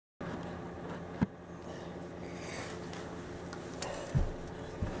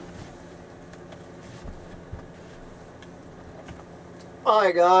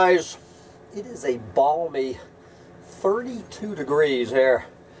Hi guys, it is a balmy 32 degrees here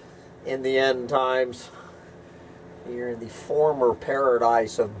in the end times, here in the former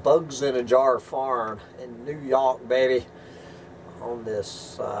paradise of Bugs in a Jar Farm in New York, baby. On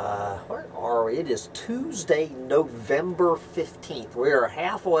this, where are we? It is Tuesday, November 15th. We are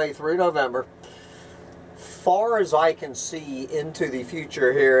halfway through November. Far as I can see into the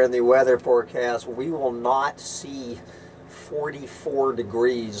future here in the weather forecast, we will not see 44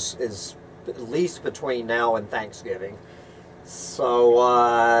 degrees, is at least between now and Thanksgiving.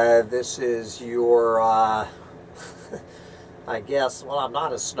 So this is your I guess, well, I'm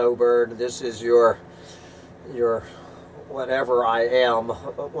not a snowbird. This is your whatever I am.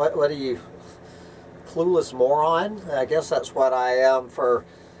 What are you, Clueless moron? I guess that's what I am for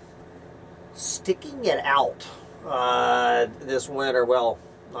sticking it out this winter. Well,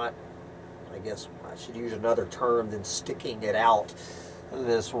 not, I guess I should use another term than sticking it out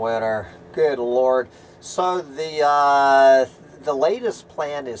this winter. Good Lord. So the latest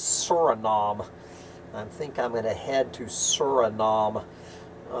plan is Suriname. I think I'm going to head to Suriname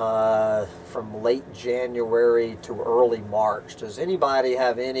from late January to early March. Does anybody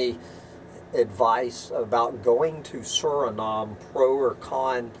have any advice about going to Suriname, pro or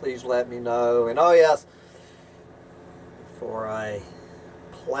con? Please let me know. And oh yes, before I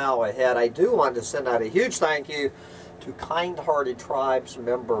plow ahead, I do want to send out a huge thank you to Kind-Hearted Tribes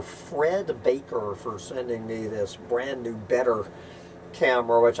member Fred Baker for sending me this brand new better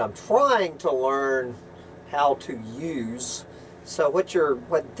camera, which I'm trying to learn how to use. So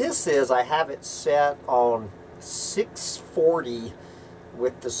what this is, I have it set on 640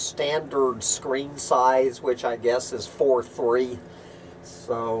 with the standard screen size, which I guess is 4:3.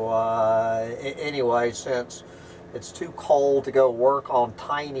 So anyway, since it's too cold to go work on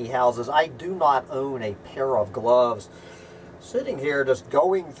tiny houses, I do not own a pair of gloves. Sitting here just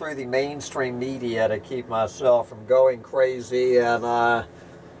going through the mainstream media to keep myself from going crazy. And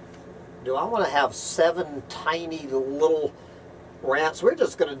do I want to have 7 tiny little rants? We're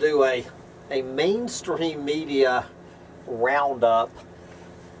just going to do a mainstream media roundup.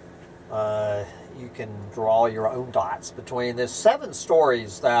 You can draw your own dots between this. 7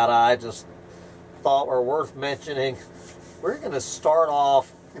 stories that I just thought were worth mentioning. We're going to start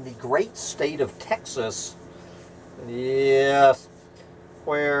off in the great state of Texas. Yes,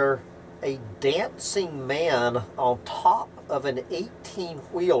 where a dancing man on top of an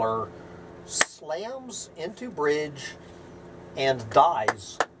 18-wheeler slams into bridge and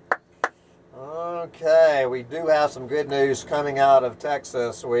dies. Okay, we do have some good news coming out of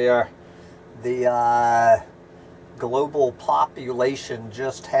Texas. The global population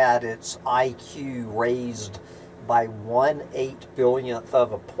just had its IQ raised by 1/8 billionth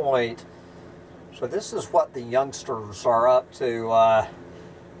of a point. So this is what the youngsters are up to the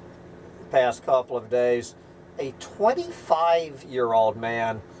past couple of days. A 25-year-old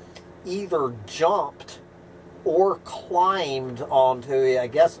man either jumped or climbed onto, I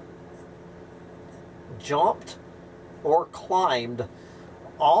guess, jumped or climbed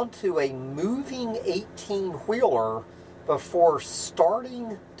onto a moving 18-wheeler before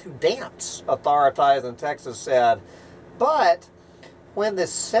starting to dance, authorities in Texas said. But when the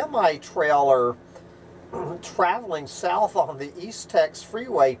semi-trailer traveling south on the East Tex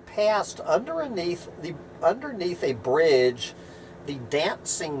Freeway passed underneath a bridge, the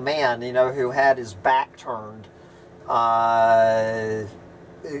dancing man, who had his back turned, he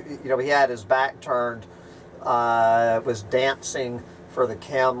had his back turned, was dancing for the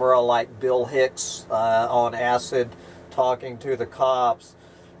camera like Bill Hicks on acid talking to the cops.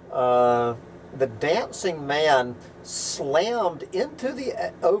 The dancing man slammed into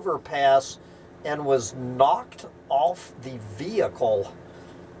the overpass and was knocked off the vehicle.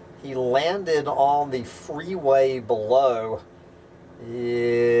 He landed on the freeway below.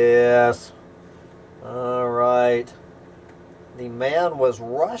 Yes. All right. The man was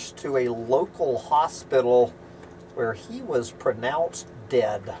rushed to a local hospital where he was pronounced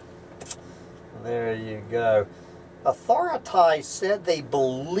dead. There you go. Authorities said they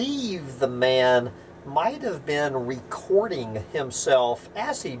believe the man might have been recording himself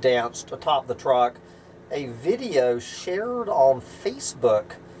as he danced atop the truck. A video shared on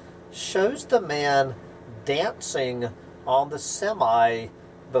Facebook shows the man dancing on the semi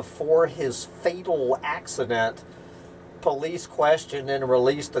before his fatal accident. Police questioned and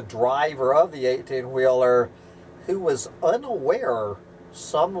released the driver of the 18-wheeler, who was unaware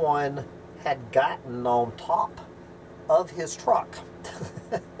someone had gotten on top of his truck.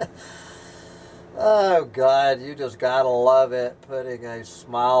 Oh God, you just gotta love it, putting a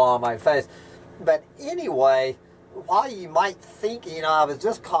smile on my face. But anyway, while you might think, I was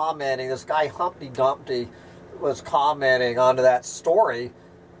just commenting, this guy Humpty Dumpty was commenting onto that story,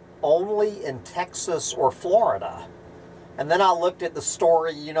 only in Texas or Florida. And then I looked at the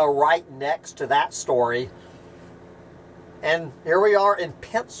story, right next to that story. And here we are in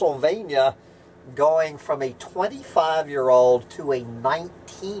Pennsylvania, going from a 25-year-old to a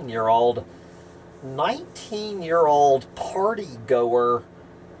 19-year-old. 19-year-old party goer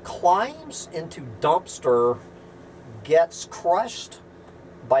climbs into dumpster, gets crushed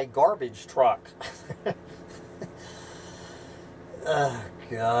by garbage truck. Oh,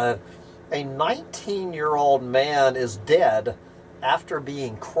 God. A 19-year-old man is dead after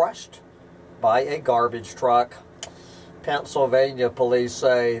being crushed by a garbage truck. Pennsylvania police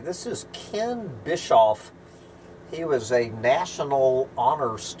say this is Ken Bischoff. He was a National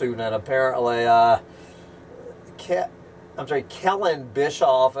Honor student, apparently. Kellen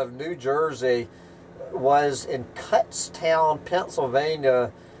Bischoff of New Jersey was in Kutztown,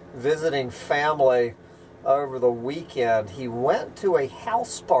 Pennsylvania, visiting family over the weekend. He went to a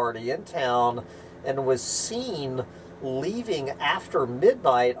house party in town and was seen leaving after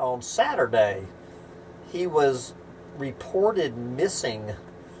midnight on Saturday. He was reported missing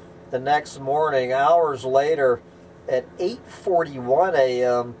the next morning. Hours later, at 8:41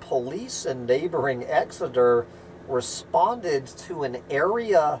 a.m., police in neighboring Exeter responded to an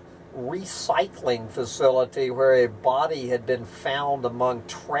area recycling facility where a body had been found among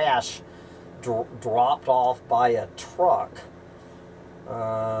trash dropped off by a truck.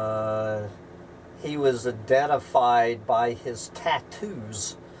 He was identified by his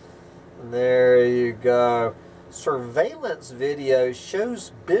tattoos. And there you go. Surveillance video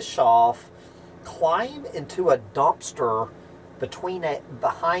shows Bischoff climb into a dumpster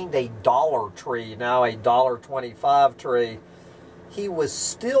behind a Dollar Tree, now a $1.25 tree. He was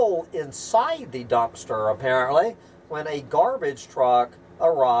still inside the dumpster, apparently, when a garbage truck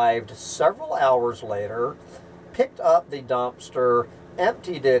arrived several hours later, picked up the dumpster,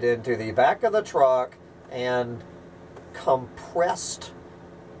 emptied it into the back of the truck, and compressed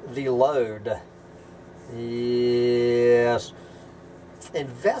the load. Yes.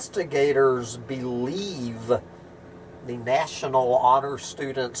 Investigators believe the National Honor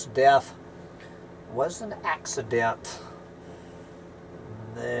student's death was an accident.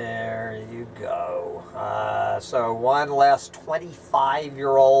 There you go. So one less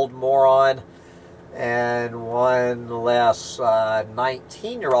 25-year-old moron and one less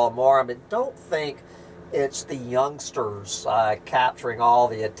 19-year-old moron, but don't think it's the youngsters capturing all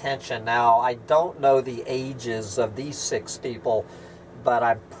the attention. Now, I don't know the ages of these 6 people, but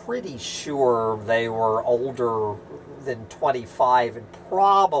I'm pretty sure they were older than 25 and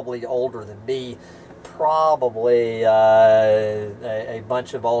probably older than me. Probably a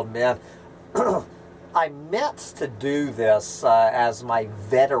bunch of old men. I meant to do this as my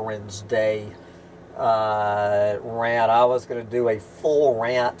Veterans Day rant. I was going to do a full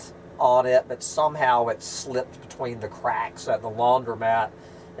rant on it, but somehow it slipped between the cracks at the laundromat,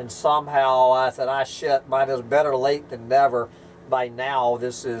 and somehow I said, shit, might as better late than never. By now,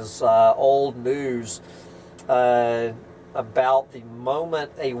 this is old news about the moment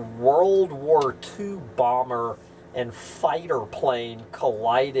a World War II bomber and fighter plane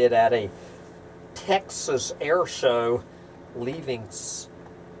collided at a Texas air show, leaving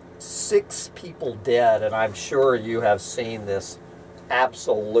 6 people dead. And I'm sure you have seen this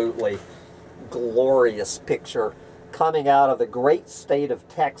absolutely glorious picture coming out of the great state of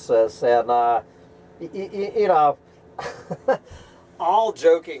Texas. And, you know, all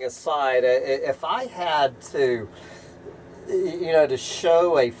joking aside, if I had to, to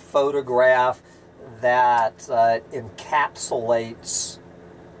show a photograph that encapsulates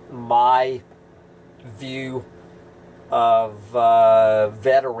my view of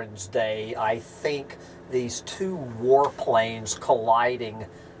Veterans Day, I think these 2 warplanes colliding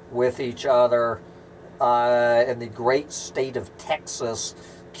with each other in the great state of Texas,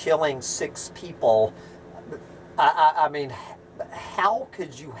 killing 6 people. I mean, how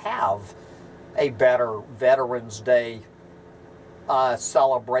could you have a better Veterans Day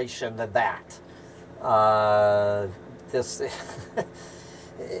celebration than that?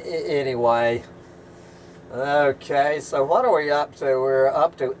 Anyway. Okay, so what are we up to? We're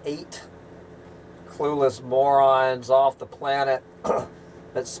up to 8 clueless morons off the planet.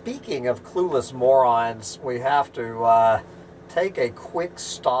 But speaking of clueless morons, we have to take a quick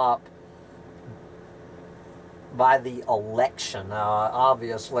stop by the election. Now,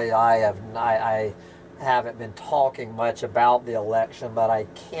 obviously, I haven't been talking much about the election, but I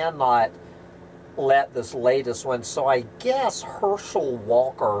cannot let this latest one. So I guess Herschel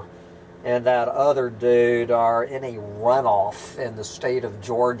Walker and that other dude are in a runoff in the state of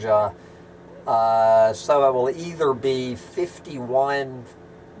Georgia. So it will either be 51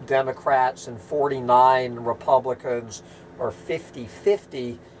 Democrats and 49 Republicans, or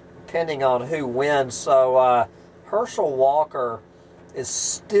 50-50, depending on who wins. So Herschel Walker is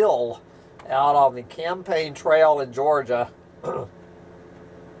still out on the campaign trail in Georgia.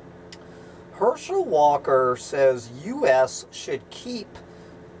 Herschel Walker says U.S. should keep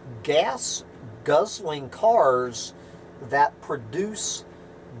gas-guzzling cars that produce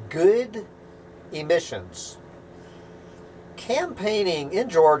good emissions. Campaigning in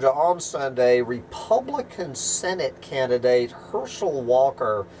Georgia on Sunday, Republican Senate candidate Herschel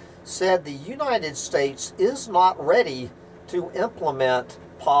Walker said the United States is not ready to implement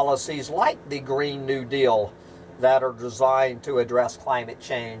policies like the Green New Deal that are designed to address climate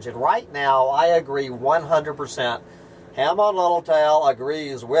change. And right now, I agree 100%. Hammond Littletail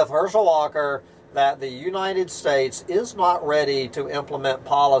agrees with Herschel Walker that the United States is not ready to implement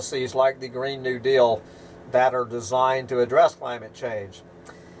policies like the Green New Deal that are designed to address climate change.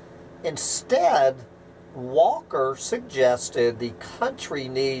 Instead, Walker suggested the country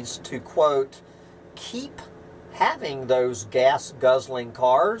needs to, quote, keep having those gas-guzzling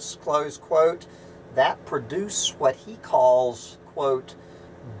cars, close quote, that produce what he calls, quote,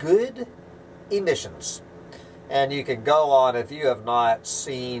 good emissions. And you can go on if you have not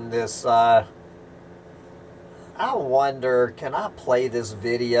seen this. I wonder, can I play this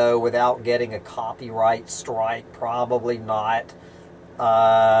video without getting a copyright strike? Probably not.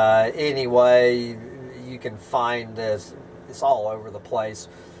 Anyway, you can find this. It's all over the place.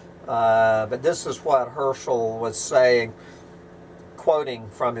 But this is what Herschel was saying, quoting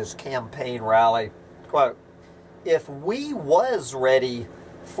from his campaign rally. Quote, if we was ready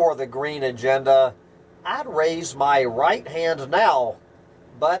for the green agenda, I'd raise my right hand now,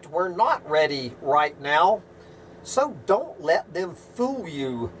 but we're not ready right now. So don't let them fool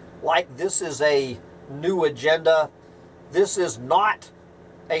you like this is a new agenda. This is not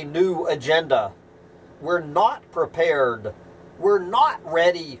a new agenda. We're not prepared. We're not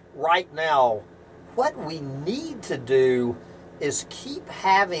ready right now. What we need to do is keep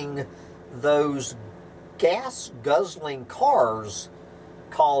having those gas-guzzling cars,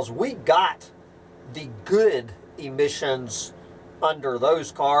 because we got the good emissions under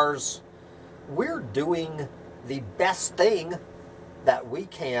those cars. We're doing the best thing that we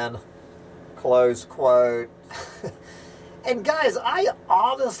can, close quote. And guys, I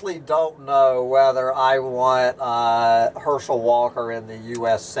honestly don't know whether I want Herschel Walker in the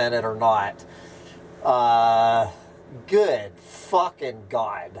U.S. Senate or not. Good fucking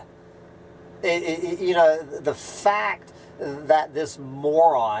God. You know, the fact that this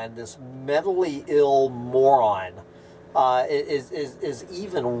moron, this mentally ill moron, is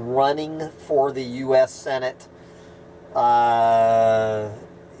even running for the U.S. Senate,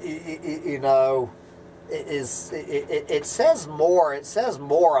 you know, it says more. It says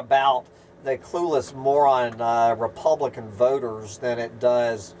more about the clueless moron Republican voters than it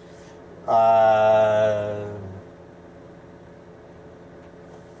does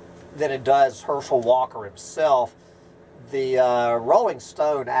Herschel Walker himself. The Rolling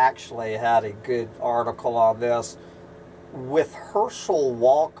Stone actually had a good article on this. With Herschel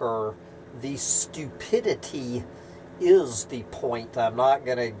Walker, the stupidity is the point. I'm not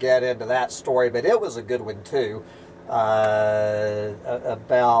going to get into that story, but it was a good one too.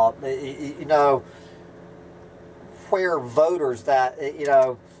 About, you know, where voters that, you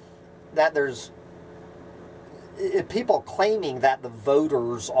know, that there's people claiming that the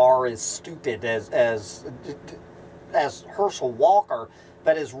voters are as stupid as Herschel Walker,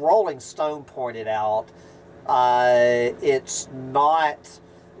 but as Rolling Stone pointed out, it's not,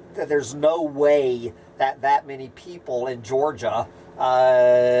 there's no way that many people in Georgia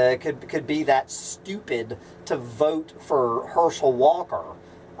could be that stupid to vote for Herschel Walker.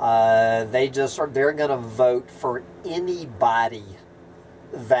 They're going to vote for anybody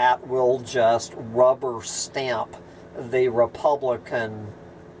that will just rubber stamp the Republican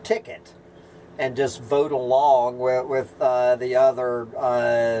ticket and just vote along with the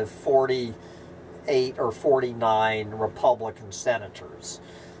other 48 or 49 Republican senators.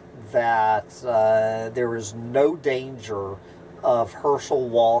 That there is no danger of Herschel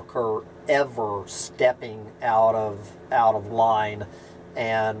Walker ever stepping out of line.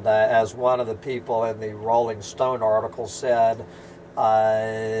 And as one of the people in the Rolling Stone article said,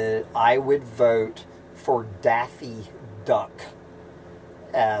 I would vote for Daffy Duck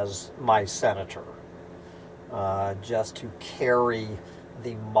as my senator, just to carry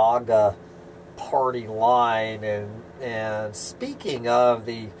the MAGA party line. And speaking of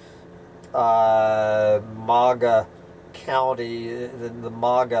the MAGA county, the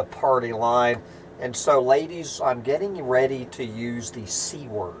MAGA party line. And so, ladies, I'm getting ready to use the C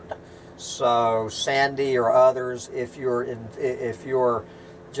word. So, Sandy or others, if you're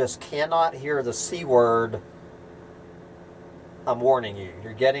just cannot hear the C word, I'm warning you.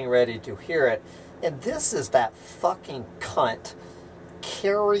 You're getting ready to hear it. And this is that fucking cunt,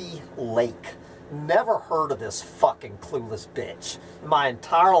 Kari Lake. Never heard of this fucking clueless bitch in my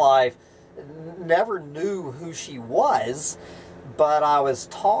entire life. Never knew who she was. But I was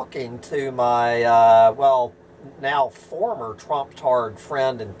talking to my, well, now former Trump-tard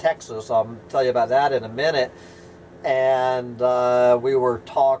friend in Texas. I'll tell you about that in a minute. And we were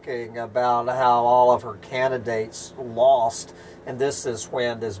talking about how all of her candidates lost. And this is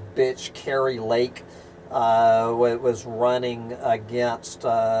when this bitch, Kari Lake, was running against,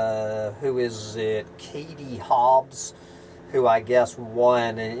 who is it, Katie Hobbs, who I guess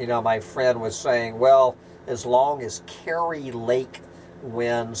won. And, you know, my friend was saying, well, as long as Kari Lake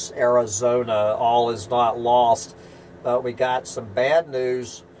wins Arizona, all is not lost. But we got some bad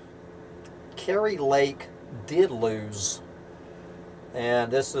news. Kari Lake did lose.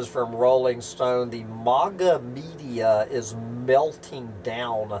 And this is from Rolling Stone. The MAGA media is melting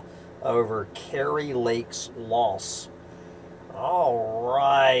down over Kari Lake's loss. All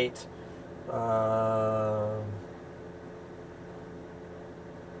right.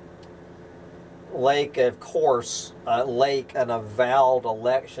 Lake, of course, Lake, an avowed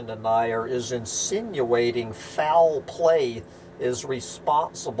election denier, is insinuating foul play is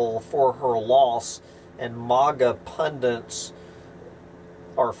responsible for her loss, and MAGA pundits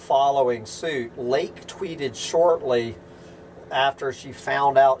are following suit. Lake tweeted shortly after she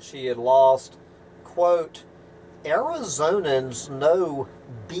found out she had lost, quote, "Arizonans know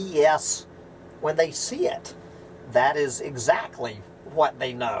BS when they see it." That is exactly what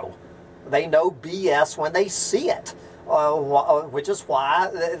they know. They know BS when they see it, which is why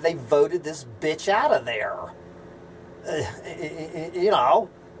they voted this bitch out of there. You know,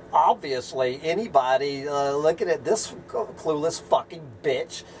 obviously anybody looking at this clueless fucking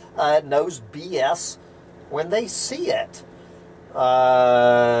bitch knows BS when they see it.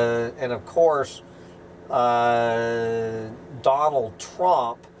 And of course, Donald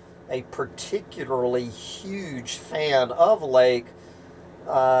Trump, a particularly huge fan of Lake,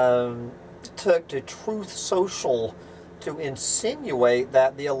 took to Truth Social to insinuate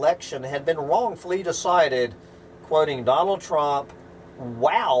that the election had been wrongfully decided, quoting Donald Trump,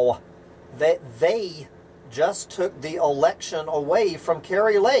 "Wow, that they just took the election away from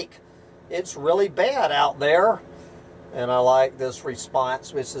Kari Lake. It's really bad out there." And I like this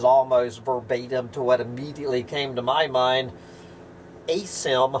response, which is almost verbatim to what immediately came to my mind.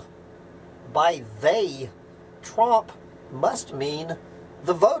 ASIM, by they, Trump must mean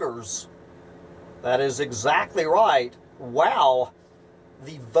the voters. That is exactly right. Wow,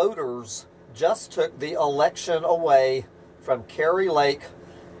 the voters just took the election away from Kari Lake.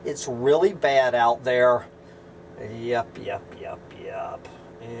 It's really bad out there. Yep.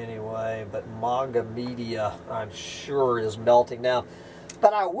 Anyway, but MAGA media, I'm sure, is melting down.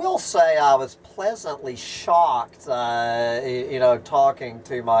 But I will say I was pleasantly shocked, you know, talking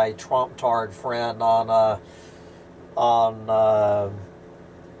to my Trump-tard friend on a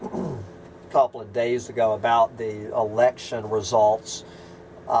couple of days ago about the election results.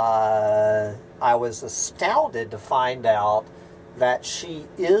 I was astounded to find out that she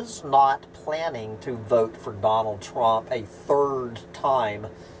is not planning to vote for Donald Trump a third time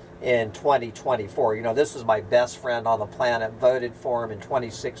in 2024. You know, this is my best friend on the planet, voted for him in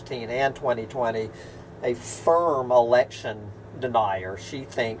 2016 and 2020, a firm election denier. She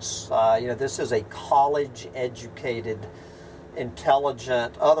thinks, you know, this is a college-educated,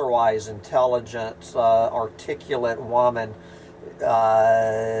 intelligent, otherwise intelligent, articulate woman,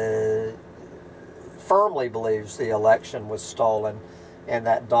 firmly believes the election was stolen and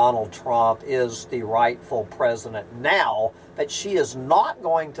that Donald Trump is the rightful president now, but she is not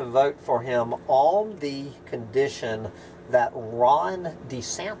going to vote for him on the condition that Ron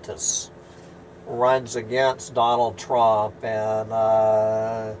DeSantis runs against Donald Trump. And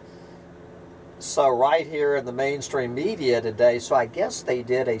so right here in the mainstream media today, so I guess they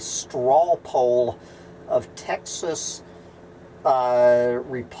did a straw poll of Texas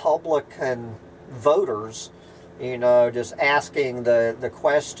Republican voters, you know, just asking the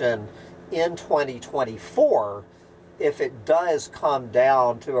question in 2024, if it does come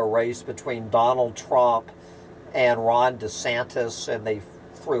down to a race between Donald Trump and Ron DeSantis, and they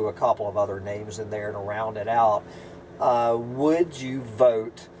threw a couple of other names in there to round it out, would you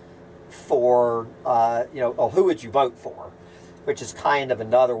vote for, you know, who would you vote for? which is kind of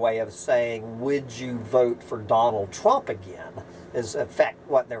another way of saying, would you vote for Donald Trump again, is in fact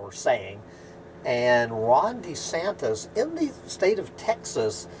what they were saying. And Ron DeSantis in the state of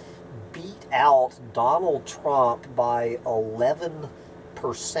Texas beat out Donald Trump by 11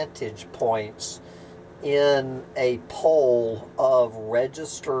 percentage points in a poll of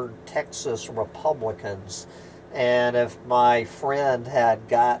registered Texas Republicans. And if my friend had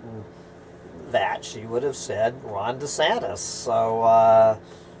gotten that, she would have said Ron DeSantis. So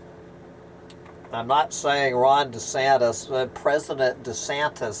I'm not saying Ron DeSantis, President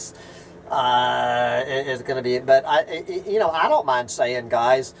DeSantis is going to be, but I don't mind saying,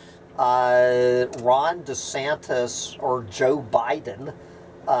 guys, Ron DeSantis or Joe Biden.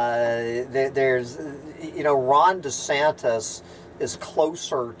 Ron DeSantis is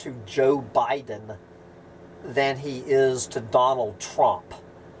closer to Joe Biden than he is to Donald Trump.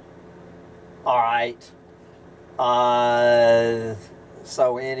 All right.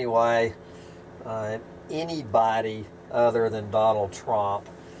 So anyway, anybody other than Donald Trump.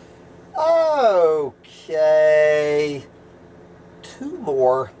 Okay. Two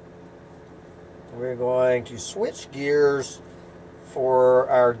more. We're going to switch gears for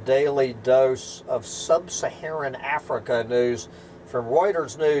our daily dose of sub-Saharan Africa news from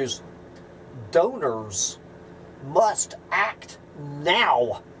Reuters News. Donors must act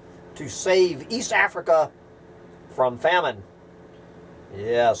now to save East Africa from famine.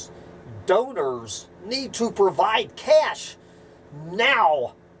 Yes, donors need to provide cash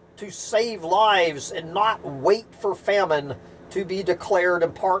now to save lives and not wait for famine to be declared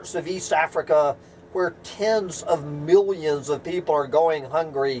in parts of East Africa where tens of millions of people are going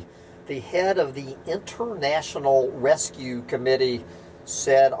hungry, the head of the International Rescue Committee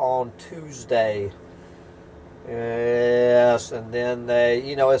said on Tuesday. Yes, and then they,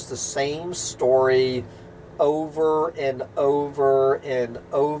 it's the same story over and over and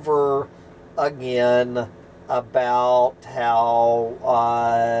over again about how,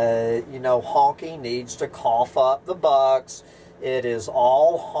 Honky needs to cough up the bucks. It is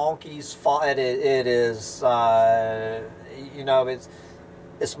all Honky's fault. It is,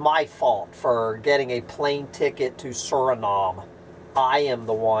 it's my fault for getting a plane ticket to Suriname. I am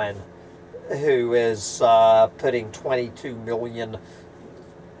the one who is putting 22 million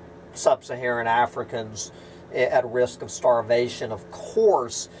sub-Saharan Africans at risk of starvation. Of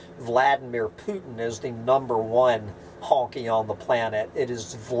course, Vladimir Putin is the #1 honky on the planet. It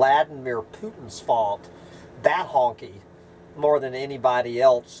is Vladimir Putin's fault. That honky, more than anybody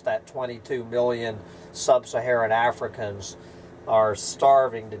else, that 22 million sub-Saharan Africans are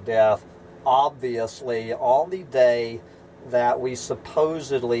starving to death. Obviously, on the day that we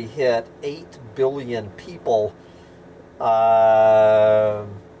supposedly hit 8 billion people, on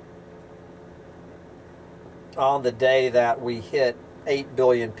the day that we hit 8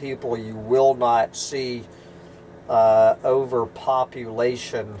 billion people, you will not see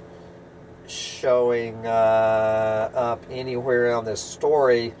overpopulation showing up anywhere on this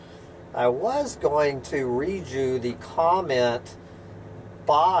story. I was going to read you the comment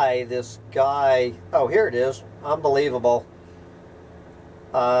by this guy. Oh, here it is. Unbelievable.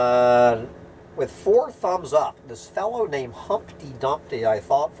 With 4 thumbs up, this fellow named Humpty Dumpty, I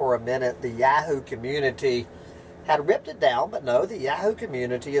thought for a minute the Yahoo community had ripped it down, but no, the Yahoo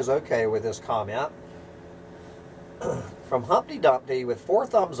community is okay with this comment. From Humpty Dumpty with 4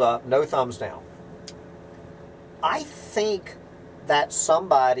 thumbs up, no thumbs down. I think that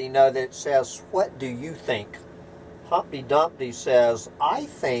somebody, that says, what do you think? Humpty Dumpty says, I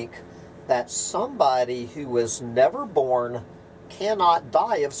think that somebody who was never born cannot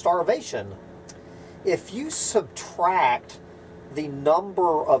die of starvation. If you subtract the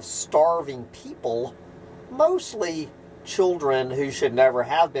number of starving people, mostly children who should never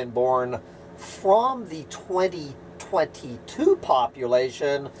have been born, from the 2022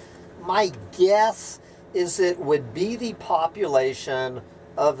 population, my guess is it would be the population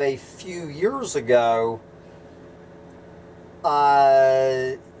of a few years ago,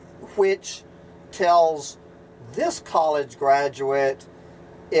 which tells this college graduate,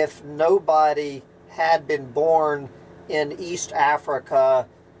 if nobody had been born in East Africa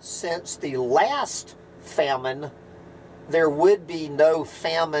since the last famine, there would be no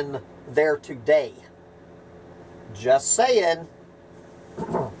famine there today. Just saying.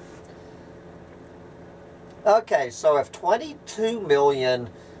 Okay, so if 22 million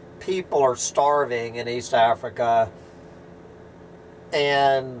people are starving in East Africa,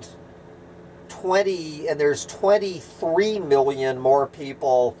 and there's 23 million more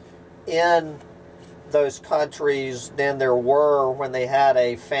people in those countries than there were when they had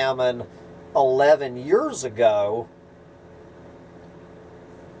a famine 11 years ago,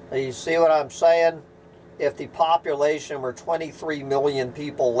 You see what I'm saying? If the population were 23 million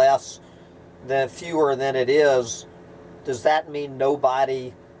people fewer than it is, does that mean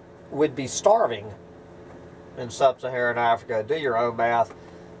nobody would be starving in sub-Saharan Africa? Do your own math.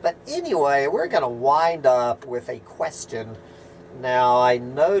 But anyway, we're going to wind up with a question. Now, I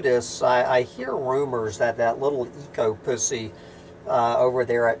notice, I hear rumors that that little eco-pussy over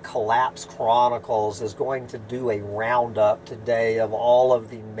there at Collapse Chronicles is going to do a roundup today of all of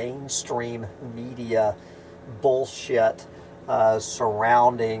the mainstream media bullshit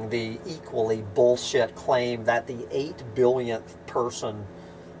surrounding the equally bullshit claim that the 8 billionth person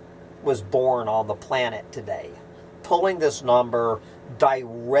was born on the planet today. Pulling this number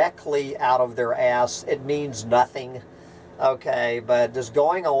directly out of their ass, it means nothing. Okay, but just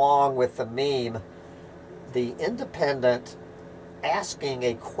going along with the meme, the Independent asking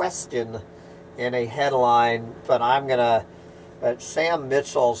a question in a headline, but Sam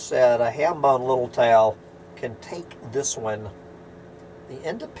Mitchell said a ham-bone little tail can take this one. The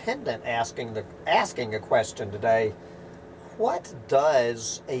Independent asking a question today: what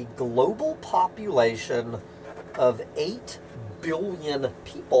does a global population of 8 billion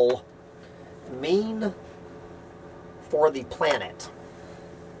people mean for the planet?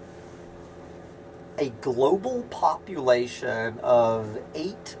 A global population of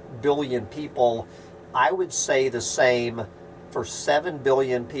 8 billion people, I would say the same for 7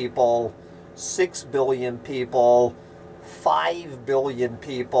 billion people, 6 billion people, 5 billion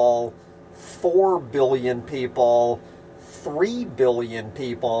people, 4 billion people, 3 billion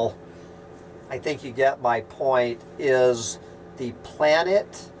people. I think you get my point. Is the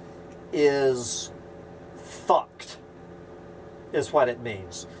planet is fucked, is what it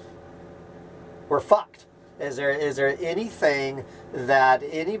means. We're fucked. Is there anything that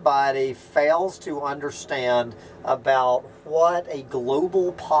anybody fails to understand about what a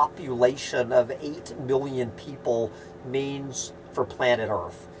global population of 8 million people means for planet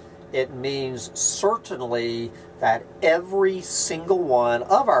Earth? It means certainly that every single one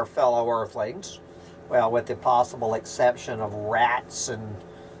of our fellow Earthlings, well, with the possible exception of rats and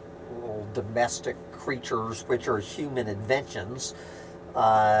domestic creatures, which are human inventions,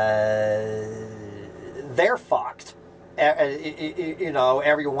 they're fucked. You know,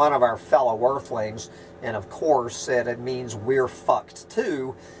 every one of our fellow Earthlings. And of course, it means we're fucked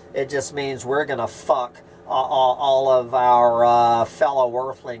too. It just means we're going to fuck all of our fellow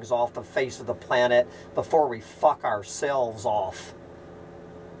Earthlings off the face of the planet before we fuck ourselves off.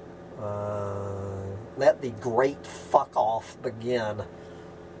 Let the great fuck off begin.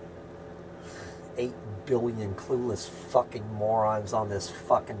 8 billion clueless fucking morons on this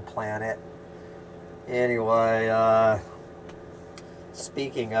fucking planet. Anyway,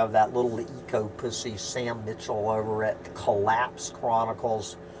 speaking of that little eco-pussy Sam Mitchell over at Collapse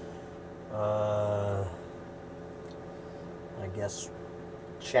Chronicles, I guess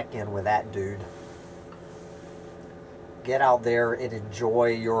check in with that dude. Get out there and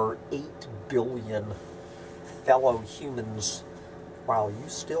enjoy your 8 billion fellow humans while you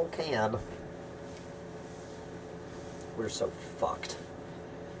still can. We're so fucked.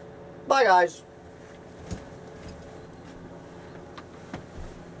 Bye, guys.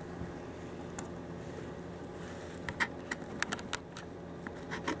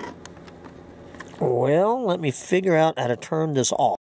 Well, let me figure out how to turn this off.